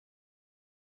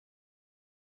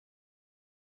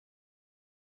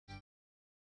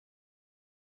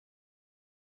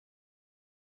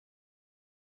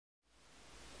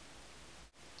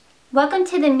Welcome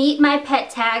to the Meet My Pet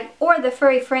tag, or the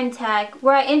Furry Friend tag,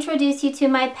 where I introduce you to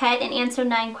my pet and answer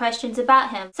 9 questions about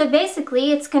him. So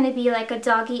basically, it's going to be like a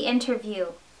doggy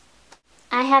interview.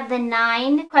 I have the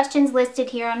 9 questions listed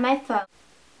here on my phone.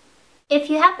 If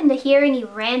you happen to hear any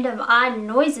random odd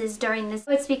noises during this,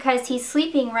 it's because he's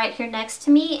sleeping right here next to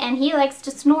me, and he likes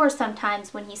to snore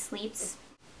sometimes when he sleeps.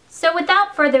 So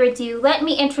without further ado, let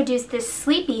me introduce this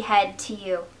sleepyhead to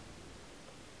you.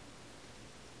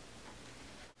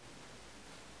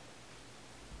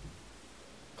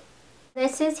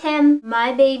 This is him,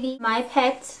 my baby, my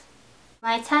pet,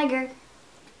 my tiger.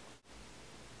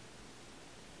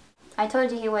 I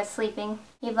told you he was sleeping.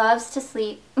 He loves to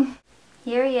sleep.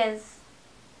 Here he is.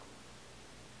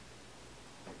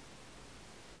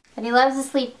 And he loves to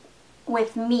sleep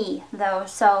with me, though,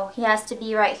 so he has to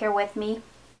be right here with me.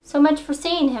 So much for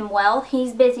seeing him well.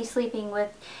 He's busy sleeping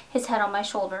with his head on my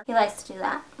shoulder. He likes to do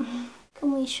that.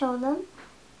 Can we show them?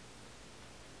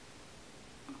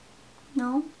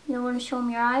 No? You don't want to show him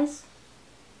your eyes?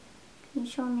 Can you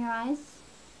show him your eyes?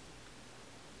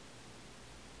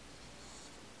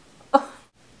 Oh.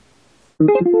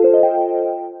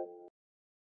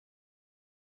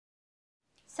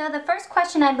 So the first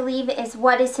question, I believe, is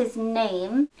what is his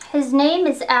name? His name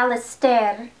is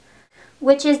Alastair,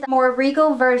 which is the more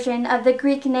regal version of the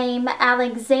Greek name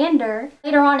Alexander.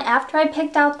 Later on, after I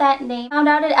picked out that name, I found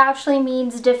out it actually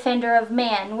means defender of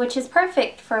man, which is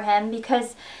perfect for him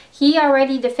because he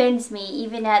already defends me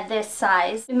even at this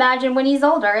size. Imagine when he's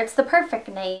older, it's the perfect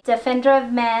name. Defender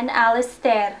of man,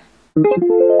 Alastair.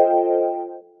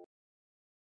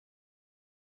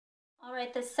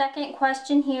 Alright, the second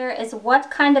question here is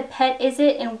what kind of pet is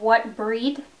it and what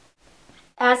breed?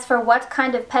 As for what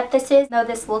kind of pet this is, no,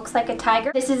 this looks like a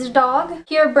tiger. This is a dog,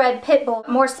 purebred pit bull,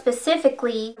 more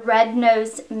specifically,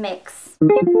 red-nosed mix.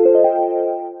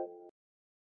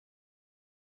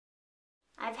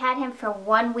 I've had him for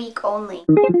 1 week only.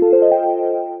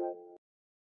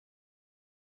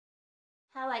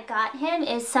 How I got him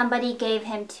is somebody gave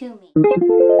him to me.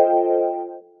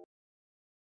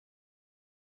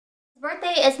 His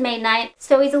birthday is May 9th,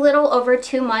 so he's a little over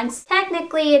 2 months.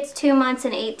 Technically, it's 2 months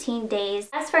and 18 days.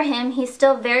 As for him, he's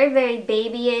still very, very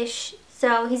babyish,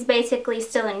 so he's basically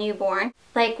still a newborn.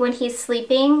 Like when he's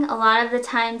sleeping, a lot of the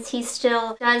times he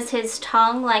still does his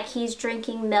tongue like he's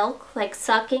drinking milk, like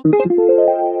sucking.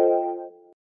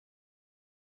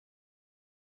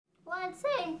 What'd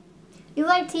say? You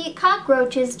like to eat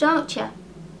cockroaches, don't you?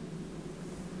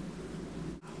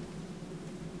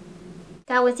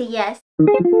 That was a yes.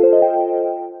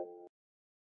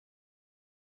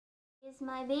 He's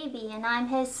my baby and I'm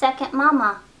his second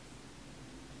mama.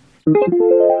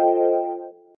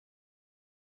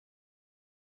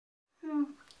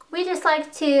 We just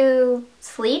like to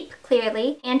sleep,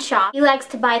 clearly, and shop. He likes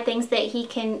to buy things that he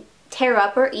can tear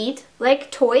up or eat, like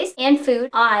toys and food.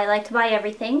 I like to buy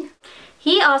everything.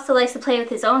 He also likes to play with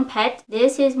his own pet.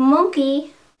 This is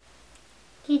Monkey.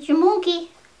 Get your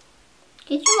monkey.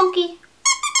 Get your monkey.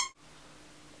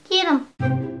 Get him.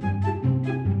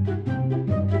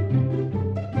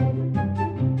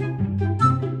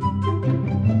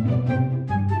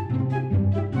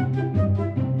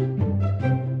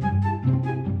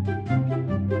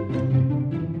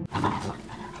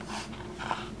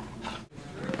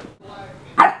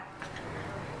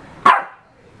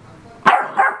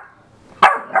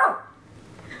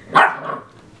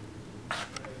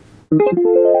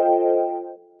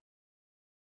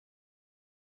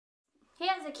 He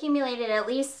has accumulated at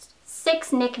least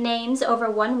 6 nicknames over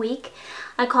 1 week.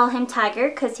 I call him Tiger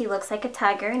because he looks like a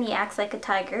tiger and he acts like a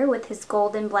tiger with his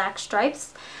gold and black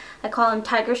stripes. I call him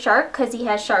Tiger Shark because he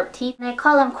has sharp teeth. And I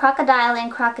call him Crocodile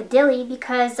and Crocadilly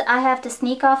because I have to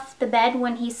sneak off the bed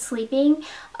when he's sleeping.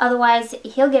 Otherwise,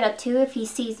 he'll get up too if he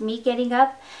sees me getting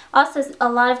up. Also,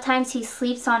 a lot of times he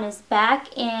sleeps on his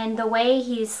back, and the way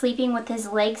he's sleeping with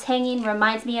his legs hanging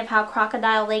reminds me of how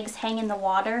crocodile legs hang in the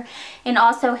water. And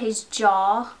also his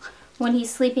jaw, when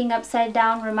he's sleeping upside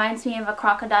down, reminds me of a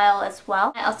crocodile as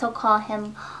well. I also call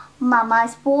him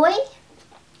Mama's boy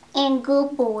and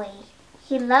good boy.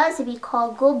 He loves to be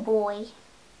called good boy.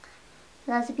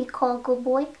 Loves to be called good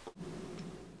boy.